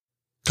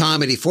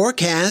Comedy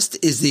Forecast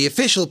is the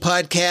official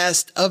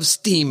podcast of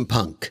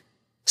Steampunk.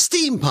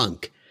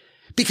 Steampunk.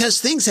 Because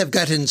things have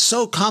gotten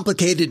so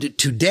complicated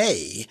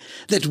today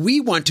that we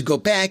want to go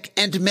back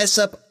and mess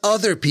up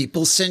other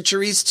people's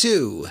centuries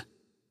too.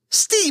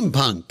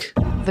 Steampunk.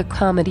 The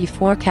Comedy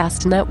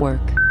Forecast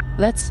Network.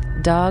 Let's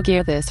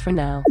dog-ear this for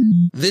now.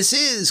 This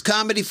is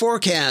Comedy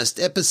Forecast,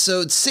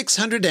 episode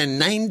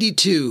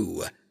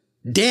 692.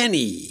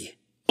 Danny.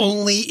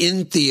 Only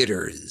in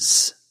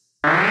theaters.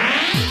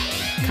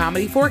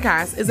 Comedy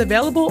Forecast is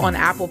available on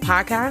Apple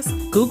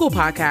Podcasts, Google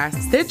Podcasts,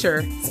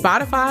 Stitcher,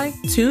 Spotify,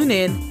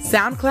 TuneIn,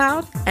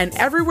 SoundCloud, and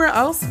everywhere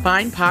else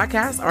fine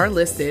podcasts are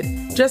listed.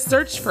 Just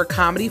search for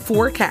Comedy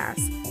Forecast,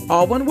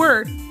 all one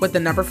word with the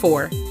number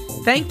 4.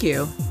 Thank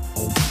you.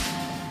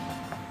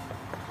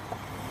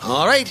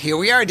 All right, here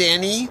we are,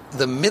 Danny.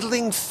 The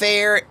Middling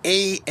Fair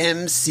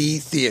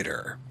AMC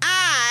Theater.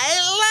 I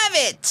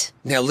love it!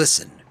 Now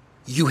listen.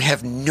 You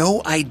have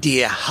no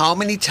idea how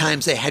many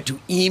times I had to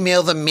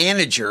email the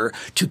manager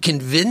to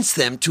convince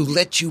them to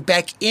let you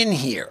back in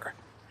here.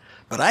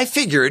 But I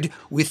figured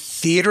with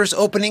theaters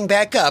opening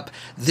back up,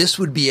 this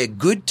would be a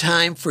good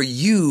time for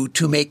you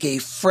to make a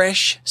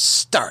fresh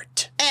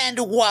start. And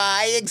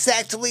why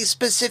exactly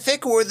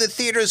specific were the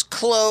theaters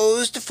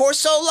closed for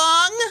so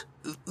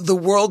long? The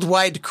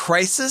worldwide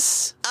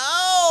crisis?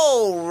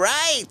 Oh,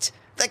 right.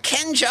 The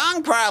Ken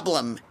Jeong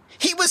problem.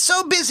 He was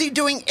so busy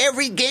doing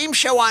every game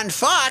show on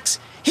Fox,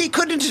 he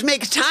couldn't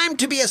make time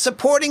to be a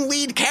supporting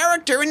lead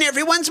character in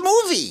everyone's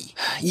movie.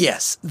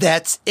 Yes,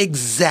 that's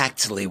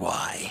exactly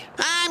why.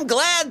 I'm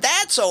glad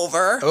that's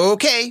over.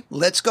 Okay,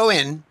 let's go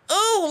in.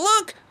 Oh,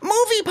 look,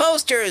 movie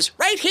posters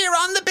right here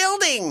on the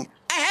building.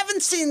 I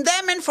haven't seen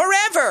them in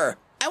forever.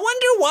 I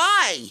wonder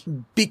why.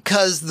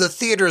 Because the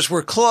theaters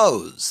were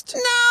closed.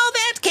 No,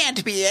 that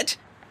can't be it.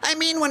 I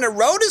mean, when a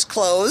road is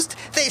closed,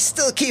 they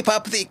still keep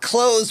up the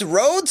closed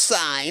road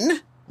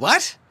sign.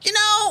 What? You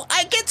know,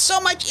 I get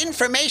so much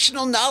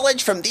informational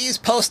knowledge from these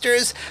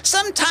posters,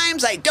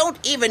 sometimes I don't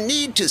even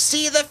need to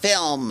see the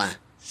film.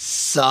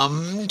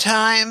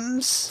 Sometimes?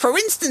 For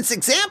instance,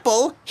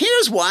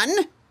 here's one,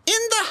 In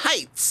the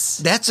Heights.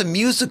 That's a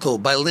musical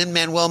by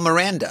Lin-Manuel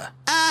Miranda.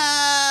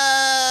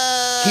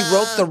 He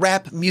wrote the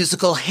rap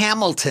musical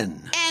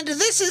Hamilton. And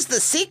this is the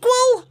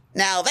sequel?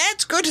 Now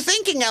that's good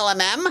thinking,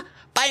 LMM.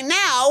 By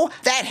now,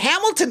 that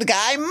Hamilton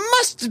guy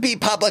must be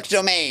public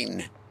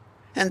domain.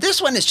 And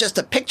this one is just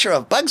a picture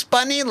of Bugs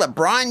Bunny,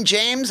 LeBron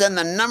James, and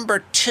the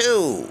number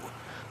 2.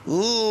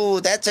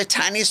 Ooh, that's a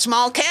tiny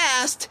small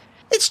cast.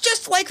 It's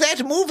just like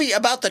that movie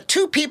about the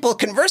 2 people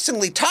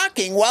conversingly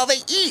talking while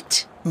they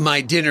eat.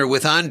 My Dinner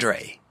with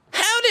Andre.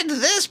 How did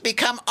this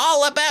become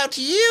all about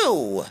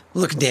you?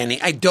 Look,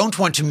 Danny, I don't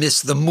want to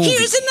miss the movie.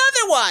 Here's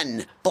another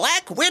one.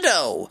 Black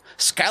Widow.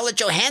 Scarlett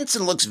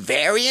Johansson looks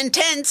very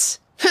intense.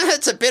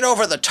 It's a bit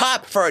over the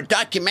top for a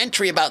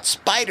documentary about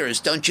spiders,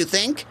 don't you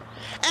think?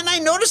 And I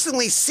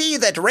noticeably see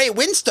that Ray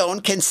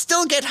Winstone can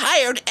still get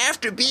hired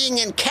after being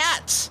in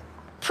Cats.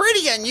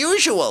 Pretty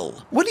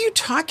unusual. What are you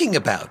talking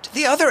about?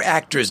 The other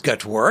actors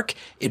got work.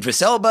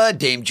 Idris Elba,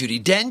 Dame Judi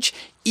Dench,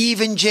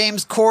 even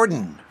James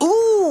Corden.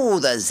 Ooh,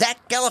 the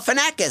Zach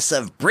Galifianakis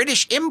of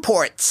British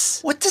imports.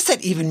 What does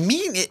that even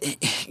mean?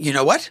 You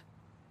know what?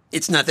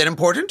 It's not that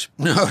important.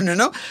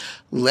 No.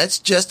 Let's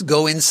just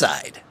go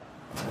inside.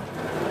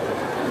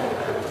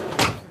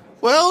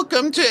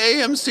 Welcome to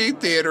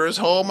AMC Theaters,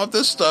 home of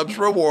the Stubs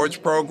Rewards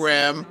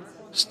program.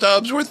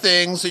 Stubs were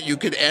things that you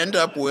could end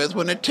up with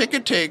when a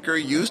ticket taker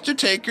used to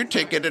take your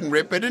ticket and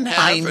rip it in half.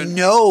 I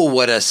know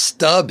what a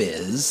stub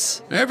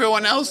is.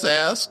 Everyone else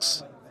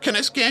asks, can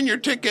I scan your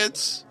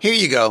tickets? Here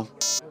you go.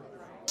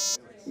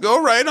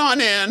 Go right on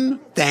in.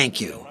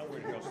 Thank you.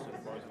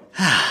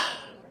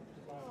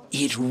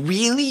 It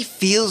really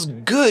feels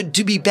good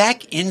to be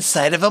back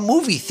inside of a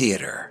movie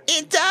theater.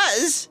 It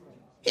does.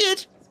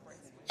 It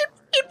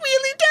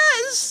really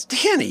does.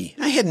 Danny,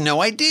 I had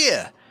no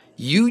idea.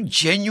 You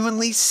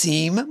genuinely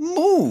seem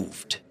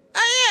moved.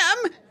 I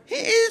am.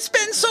 It's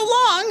been so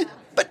long.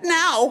 But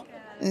now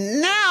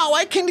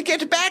I can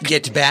get back.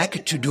 Get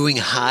back to doing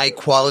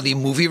high-quality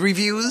movie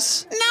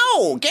reviews?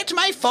 No, get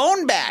my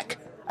phone back.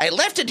 I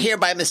left it here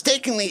by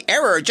mistakenly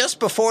error just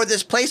before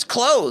this place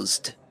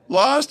closed.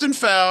 Lost and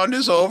Found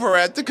is over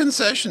at the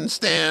concession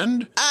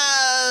stand.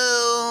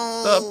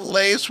 Oh. The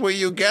place where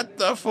you get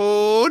the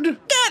food.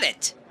 Got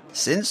it.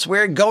 Since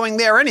we're going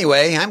there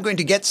anyway, I'm going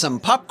to get some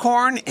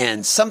popcorn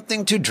and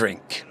something to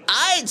drink.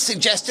 I'd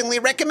suggestingly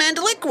recommend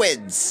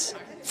liquids.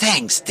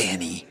 Thanks,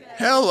 Danny.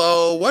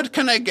 Hello, what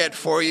can I get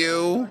for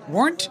you?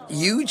 Weren't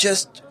you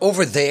just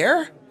over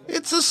there?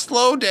 It's a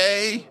slow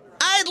day.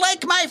 I'd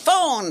like my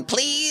phone,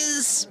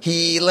 please.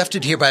 He left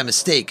it here by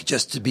mistake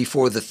just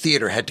before the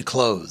theater had to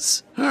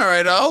close. All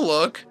right, I'll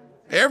look.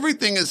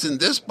 Everything is in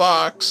this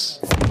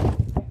box.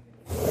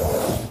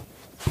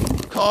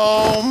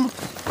 Comb.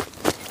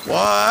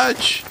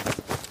 Watch.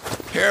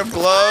 Pair of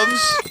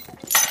gloves.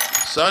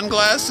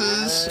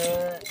 Sunglasses.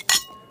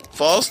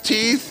 False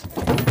teeth.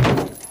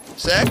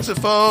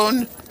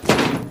 Saxophone.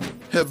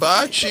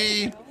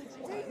 Hibachi.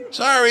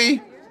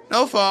 Sorry,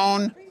 no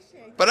phone.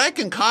 but I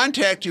can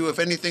contact you if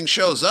anything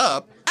shows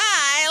up.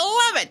 I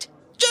love it.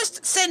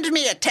 Just send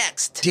me a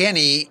text.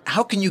 Danny,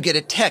 how can you get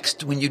a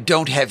text when you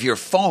don't have your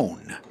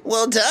phone?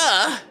 Well,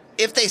 duh.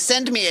 If they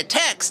send me a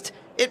text,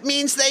 it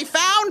means they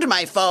found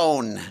my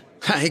phone.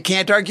 I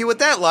can't argue with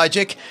that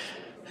logic.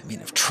 I mean,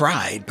 I've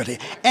tried, but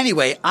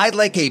anyway, I'd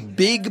like a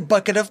big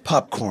bucket of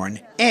popcorn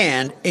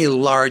and a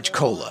large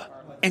cola.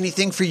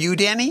 Anything for you,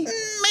 Danny?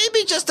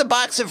 Maybe just a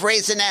box of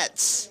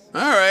Raisinets.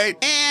 All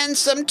right. And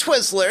some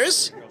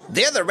Twizzlers.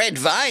 They're the red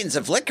vines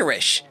of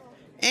licorice.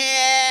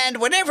 And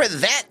whatever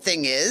that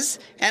thing is,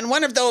 and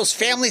one of those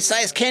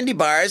family-sized candy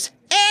bars,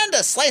 and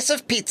a slice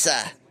of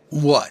pizza.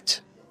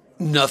 What?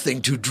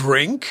 Nothing to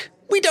drink?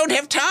 We don't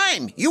have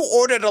time. You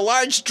ordered a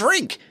large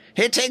drink.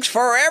 It takes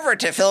forever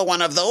to fill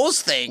one of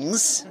those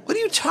things. What are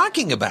you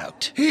talking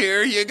about?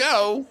 Here you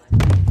go.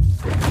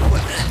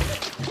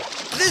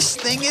 This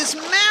thing is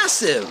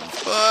massive.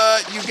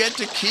 But you get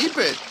to keep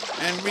it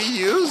and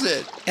reuse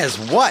it. As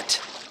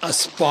what? A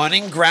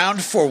spawning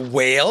ground for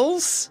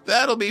whales?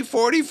 That'll be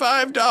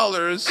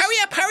 $45.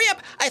 Hurry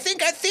up. I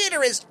think our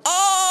theater is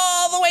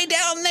all the way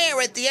down there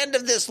at the end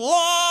of this long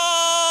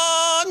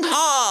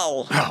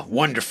hall. Oh,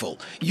 wonderful.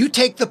 You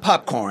take the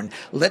popcorn.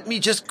 Let me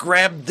just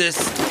grab this.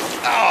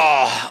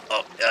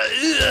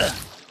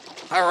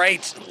 All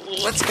right,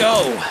 let's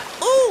go.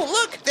 Ooh,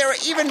 look, there are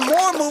even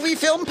more movie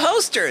film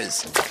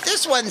posters.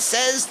 This one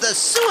says The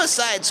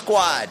Suicide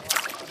Squad.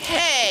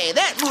 Hey,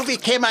 that movie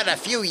came out a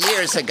few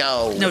years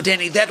ago. No,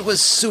 Danny, that was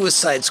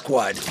Suicide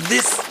Squad.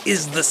 This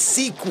is the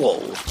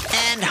sequel.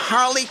 And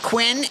Harley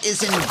Quinn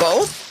is in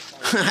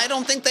both? I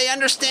don't think they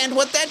understand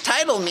what that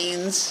title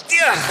means.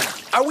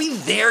 Ugh, are we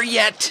there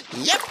yet?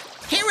 Yep,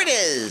 here it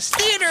is,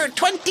 Theater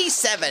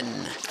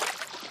 27.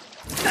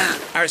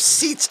 Our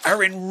seats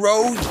are in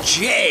row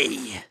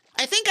J.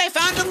 I think I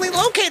finally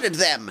located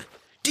them.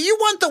 Do you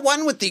want the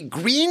one with the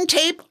green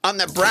tape on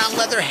the brown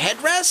leather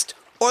headrest?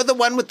 Or the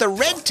one with the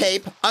red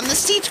tape on the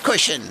seat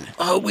cushion?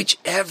 Oh,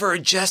 whichever.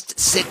 Just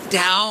sit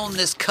down.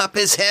 This cup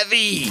is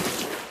heavy.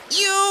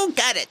 You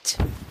got it.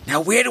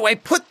 Now, where do I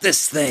put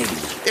this thing?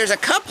 There's a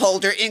cup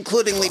holder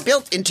includingly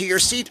built into your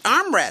seat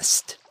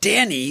armrest.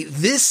 Danny,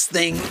 this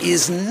thing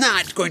is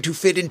not going to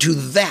fit into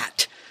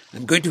that.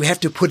 I'm going to have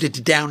to put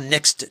it down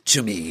next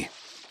to me.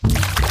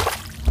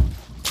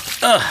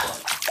 Ugh.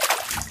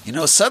 You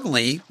know,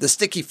 suddenly, the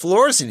sticky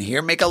floors in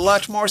here make a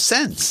lot more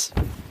sense.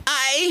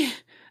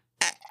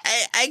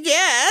 I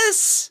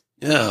guess.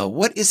 Oh,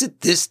 what is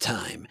it this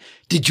time?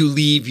 Did you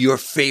leave your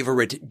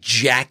favorite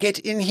jacket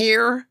in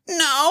here?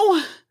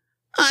 No.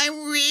 I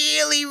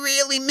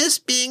really miss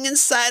being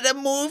inside a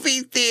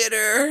movie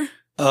theater.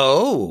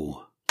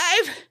 Oh.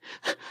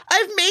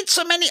 I've made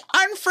so many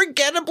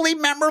unforgettably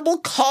memorable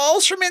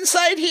calls from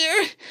inside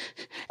here,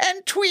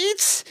 and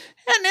tweets,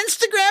 and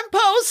Instagram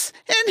posts,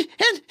 and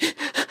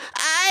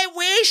I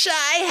wish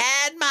I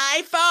had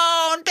my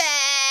phone back.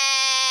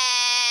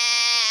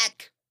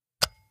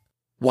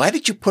 Why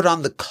did you put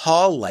on the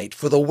call light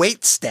for the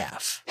wait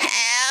staff?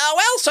 How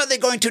else are they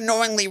going to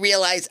knowingly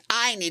realize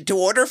I need to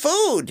order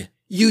food?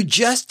 You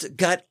just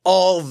got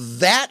all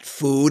that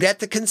food at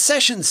the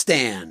concession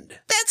stand.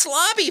 That's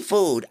lobby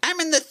food. I'm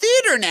in the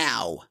theater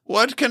now.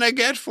 What can I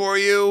get for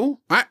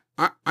you?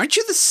 Aren't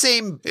you the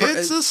same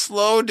It's a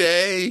slow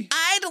day.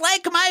 I'd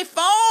like my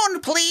phone,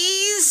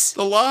 please.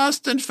 The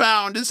lost and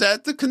found is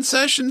at the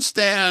concession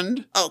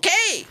stand.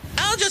 Okay,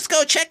 I'll just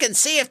go check and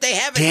see if they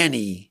have it.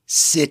 Danny,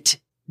 sit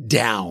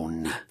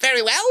down.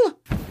 Very well.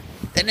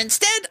 Then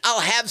instead,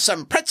 I'll have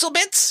some pretzel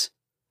bits,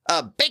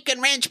 a bacon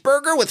ranch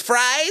burger with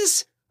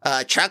fries,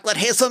 a chocolate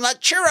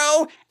hazelnut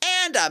churro,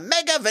 and a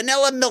mega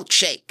vanilla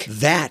milkshake.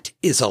 That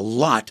is a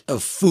lot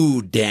of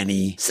food,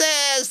 Danny.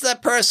 Says the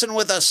person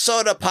with a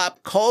soda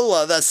pop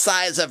cola the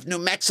size of New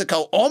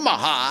Mexico,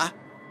 Omaha.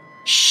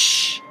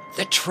 Shh,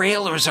 the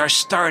trailers are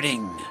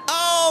starting.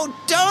 Oh,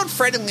 don't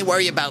frettingly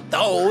worry about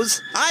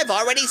those. I've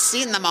already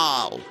seen them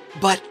all.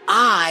 But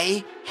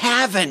I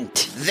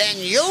haven't. Then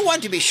you'll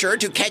want to be sure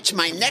to catch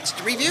my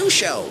next review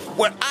show,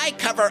 where I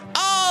cover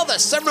all the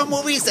summer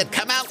movies that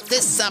come out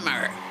this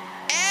summer.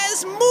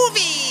 As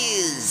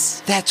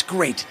movies! That's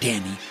great,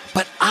 Danny.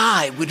 But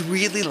I would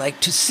really like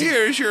to see...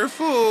 Here's your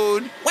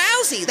food.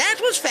 Wowsy, that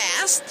was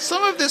fast.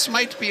 Some of this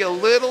might be a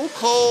little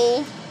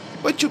cold,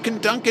 but you can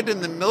dunk it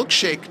in the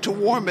milkshake to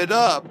warm it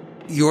up.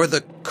 You're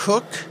the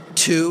cook,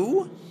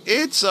 too?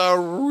 It's a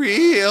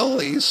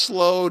really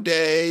slow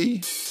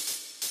day.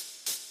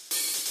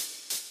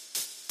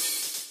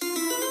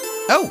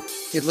 Oh,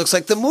 it looks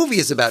like the movie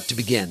is about to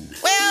begin.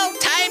 Well,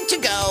 time to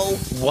go.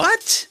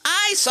 What?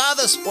 I saw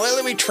the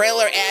spoilery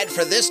trailer ad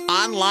for this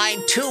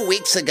online 2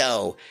 weeks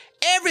ago.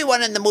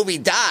 Everyone in the movie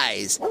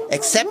dies,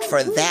 except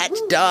for that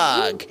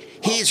dog.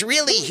 He's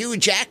really Hugh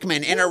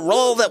Jackman in a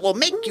role that will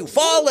make you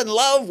fall in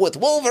love with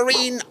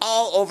Wolverine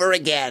all over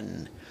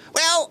again.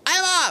 Well,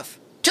 I'm off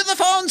to the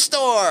phone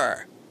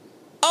store.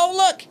 Oh,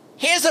 look,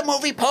 here's a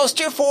movie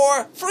poster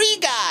for Free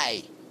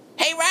Guy.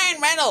 Hey, Ryan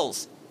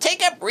Reynolds,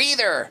 take a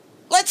breather.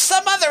 Let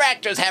some other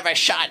actors have a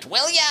shot,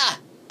 will ya?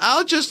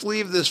 I'll just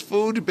leave this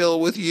food bill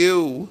with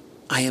you.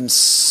 I am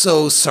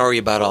so sorry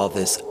about all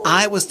this.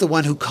 I was the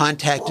one who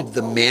contacted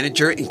the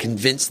manager and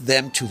convinced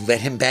them to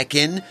let him back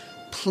in.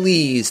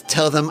 Please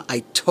tell them I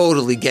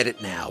totally get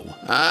it now.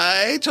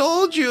 I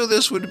told you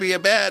this would be a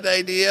bad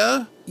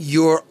idea.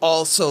 You're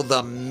also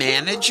the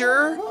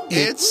manager?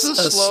 It's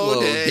a slow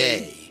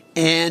day.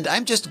 And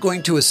I'm just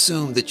going to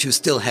assume that you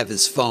still have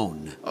his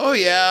phone. Oh,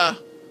 yeah.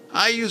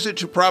 I use it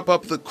to prop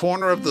up the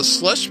corner of the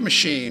slush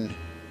machine.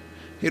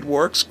 It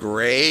works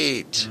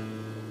great.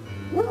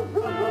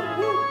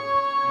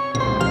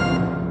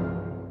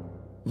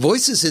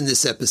 Voices in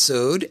this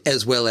episode,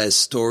 as well as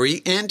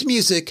story and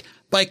music,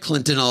 by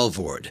Clinton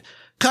Alvord.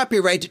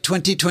 Copyright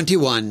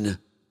 2021.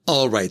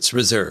 All rights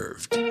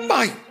reserved.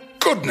 My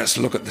goodness,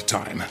 look at the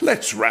time.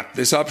 Let's wrap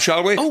this up,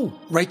 shall we? Oh,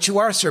 right you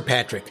are, Sir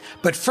Patrick.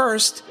 But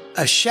first,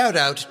 a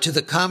shout-out to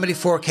the Comedy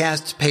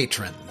Forecast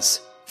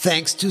patrons.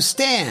 Thanks to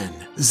Stan,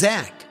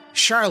 Zach,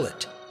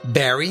 Charlotte,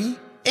 Barry,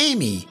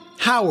 Amy,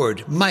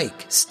 Howard,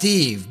 Mike,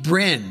 Steve,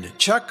 Bryn,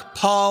 Chuck,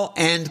 Paul,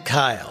 and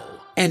Kyle.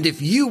 And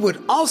if you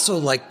would also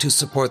like to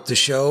support the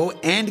show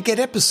and get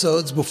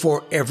episodes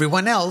before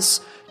everyone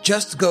else,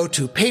 just go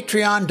to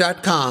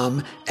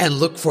patreon.com and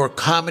look for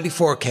Comedy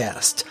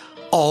Forecast.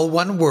 All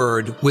one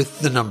word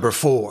with the number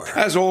 4.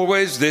 As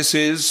always, this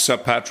is Sir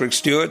Patrick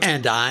Stewart.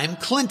 And I'm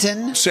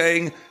Clinton.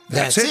 Saying,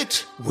 that's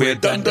it. We're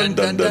done.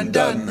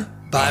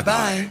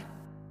 Bye-bye.